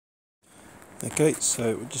Okay,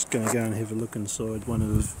 so we're just going to go and have a look inside one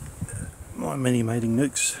of my mini mating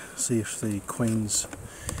nukes, see if the queen's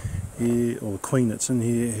here, or the queen that's in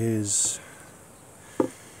here has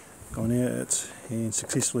gone out and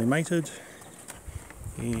successfully mated,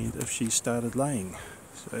 and if she started laying.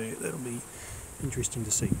 So that'll be interesting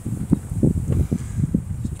to see.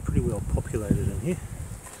 It's pretty well populated in here.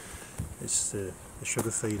 It's the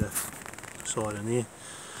sugar feeder side in there.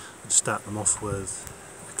 I'd start them off with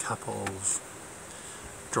a cup of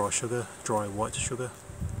dry white sugar.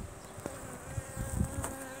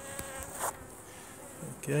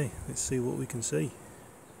 Okay, let's see what we can see.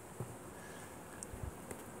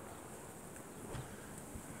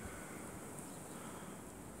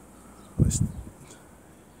 There's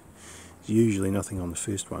usually nothing on the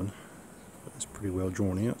first one, but it's pretty well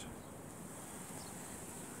drawn out.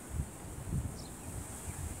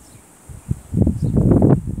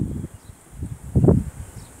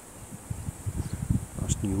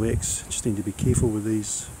 Nice new wax. Just need to be careful with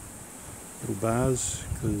these little bars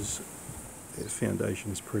because their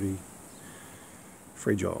foundation is pretty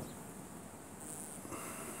fragile.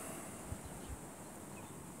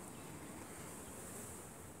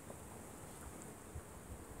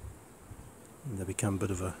 And they become a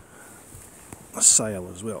bit of a sail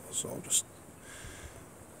as well, so I'll just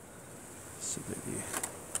sit that there.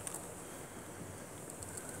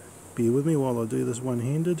 Bear with me while I do this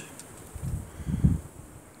one-handed.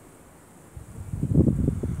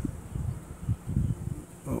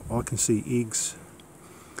 Oh, I can see eggs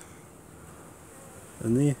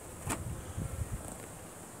in there.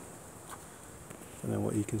 Don't know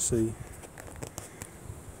what you can see.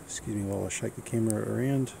 Excuse me while I shake the camera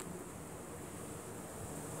around.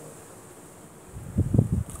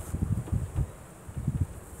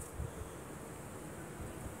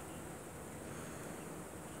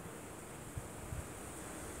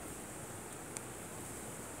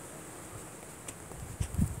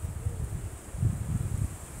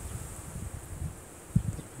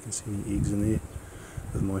 You can see any eggs in there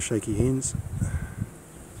with my shaky hands.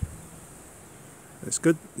 That's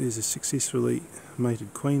good. There's a successfully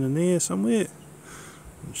mated queen in there somewhere.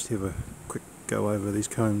 I'll just have a quick go over these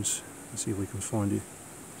combs and see if we can find her.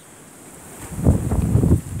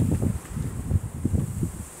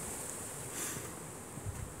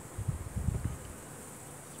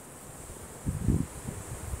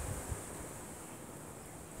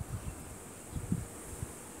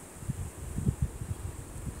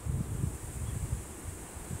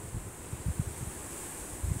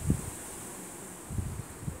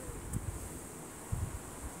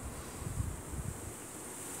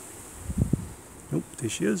 Oh, there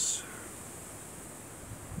she is.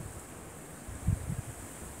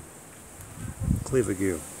 Clever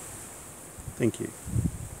girl. Thank you.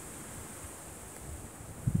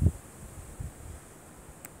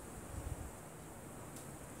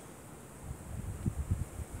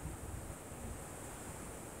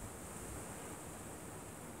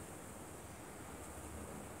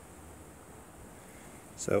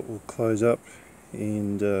 So it will close up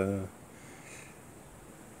and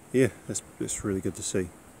yeah, that's really good to see.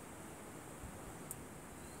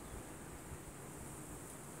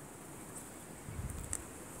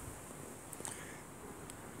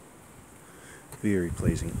 Very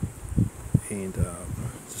pleasing. And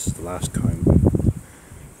this is the last comb.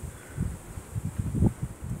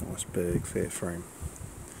 Nice big fat frame.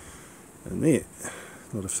 And there,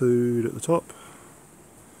 a lot of food at the top.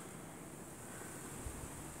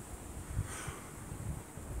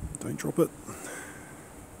 Don't drop it.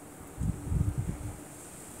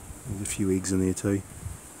 There's a few eggs in there too.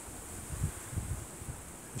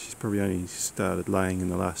 She's probably only started laying in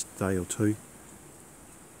the last day or two.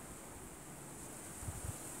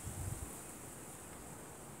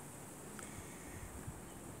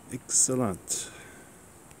 Excellent.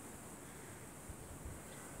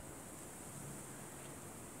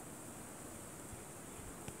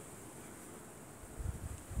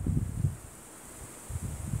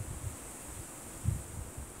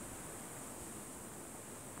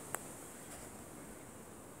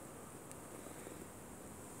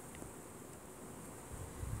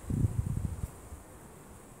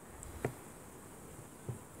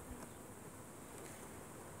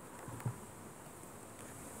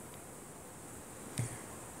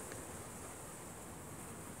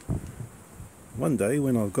 One day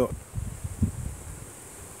when I've got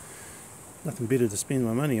nothing better to spend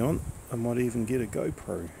my money on, I might even get a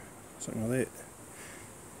GoPro, something like that.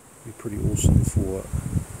 It'd be pretty awesome for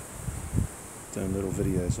doing little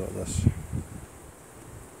videos like this.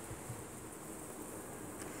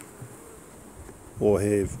 Or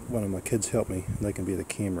have one of my kids help me, and they can be the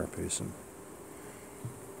camera person.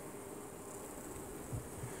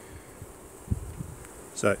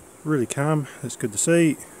 So really calm, that's good to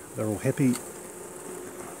see. They're all happy.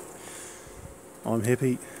 I'm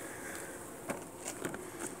happy.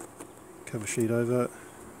 Cover sheet over.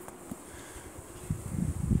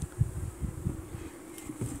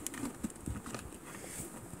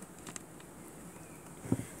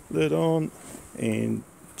 Lid on, and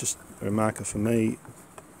just a marker for me,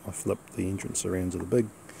 I flip the entrance around to the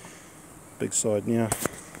big side now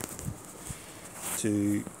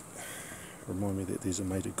to remind me that there's a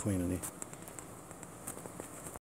mated queen in there.